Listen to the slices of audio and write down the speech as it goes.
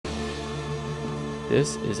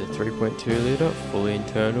This is a 3.2 litre fully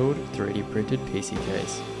internaled 3D printed PC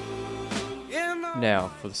case. Now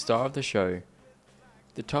for the star of the show.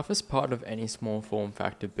 The toughest part of any small form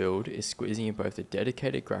factor build is squeezing in both a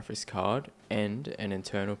dedicated graphics card and an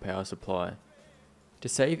internal power supply. To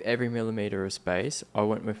save every millimeter of space, I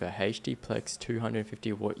went with a HDPlex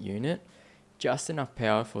 250 watt unit, just enough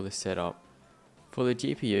power for the setup. For the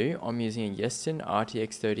GPU, I'm using a Yeston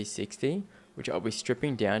RTX 3060, which I'll be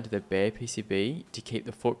stripping down to the bare PCB to keep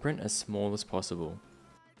the footprint as small as possible.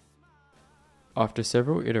 After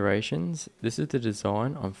several iterations, this is the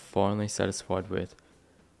design I'm finally satisfied with.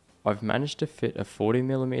 I've managed to fit a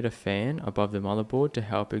 40mm fan above the motherboard to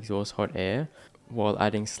help exhaust hot air, while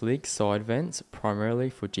adding sleek side vents primarily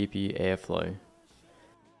for GPU airflow.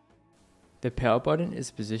 The power button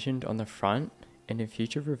is positioned on the front, and in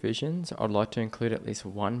future revisions I'd like to include at least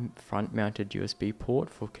one front mounted USB port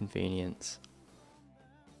for convenience.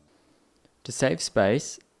 To save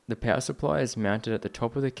space, the power supply is mounted at the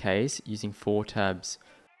top of the case using 4 tabs.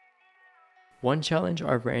 One challenge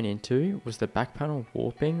I ran into was the back panel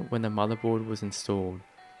warping when the motherboard was installed,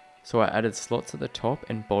 so I added slots at the top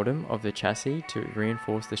and bottom of the chassis to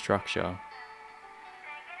reinforce the structure.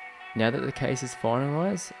 Now that the case is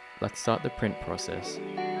finalised, let's start the print process.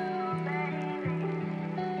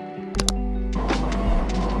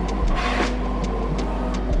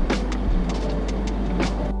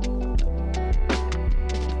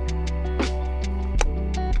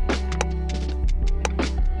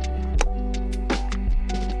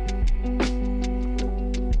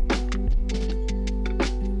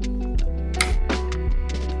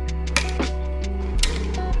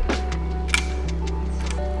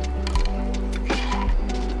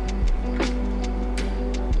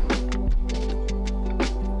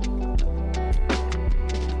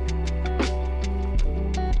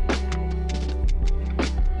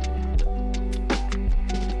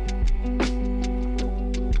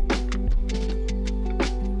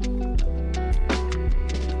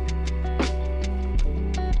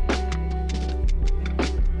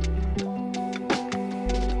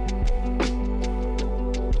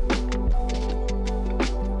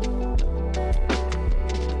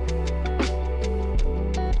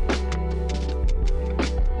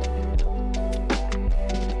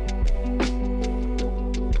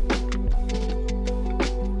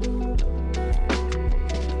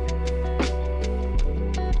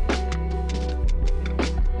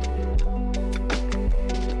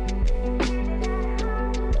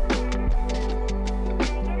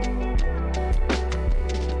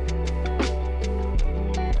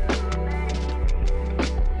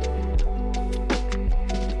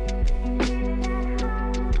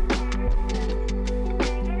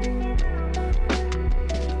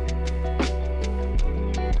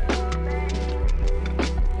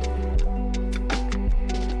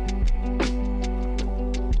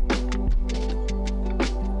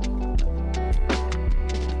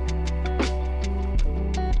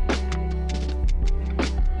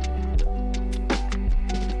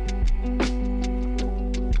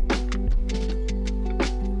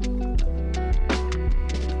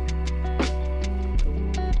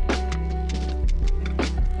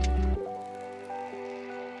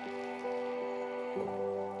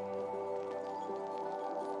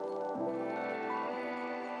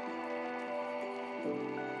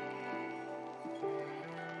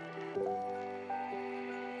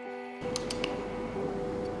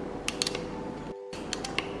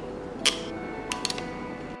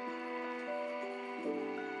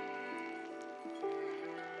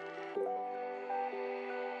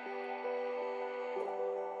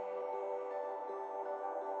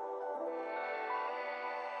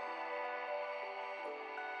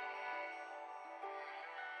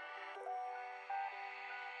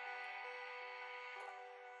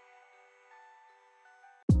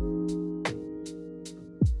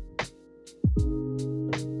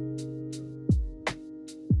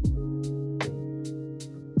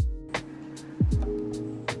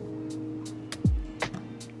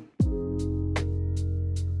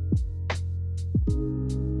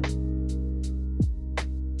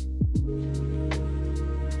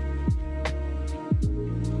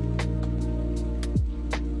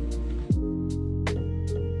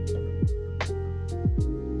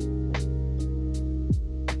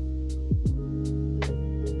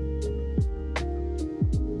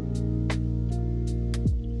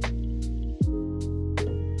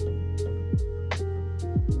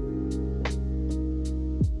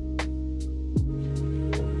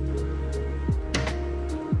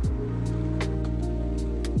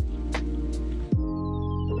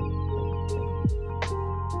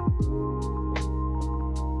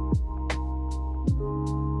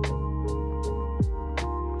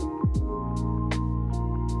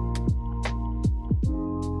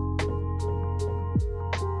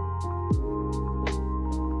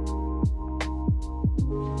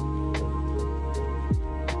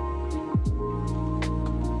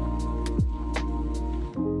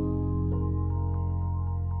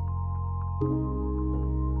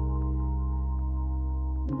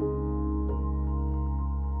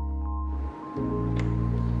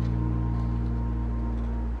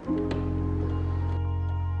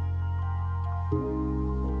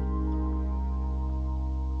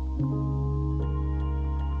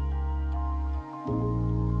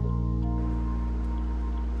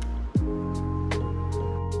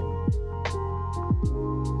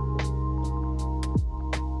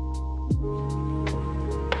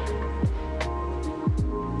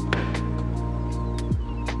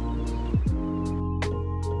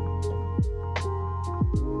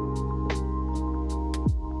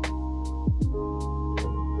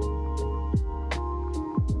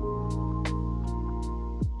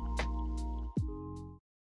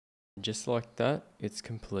 Just like that, it's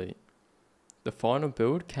complete. The final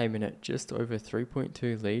build came in at just over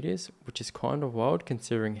 3.2 litres, which is kind of wild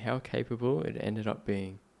considering how capable it ended up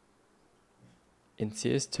being. In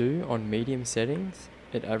CS2 on medium settings,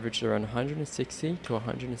 it averaged around 160 to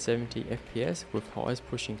 170 FPS with highs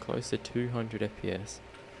pushing close to 200 FPS.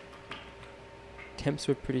 Temps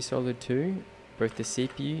were pretty solid too. Both the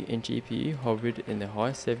CPU and GPU hovered in the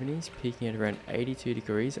high 70s, peaking at around 82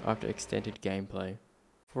 degrees after extended gameplay.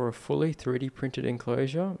 For a fully 3D printed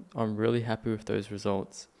enclosure, I'm really happy with those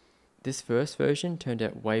results. This first version turned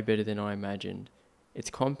out way better than I imagined. It's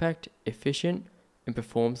compact, efficient, and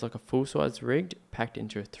performs like a full-size rig packed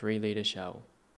into a 3 litre shell.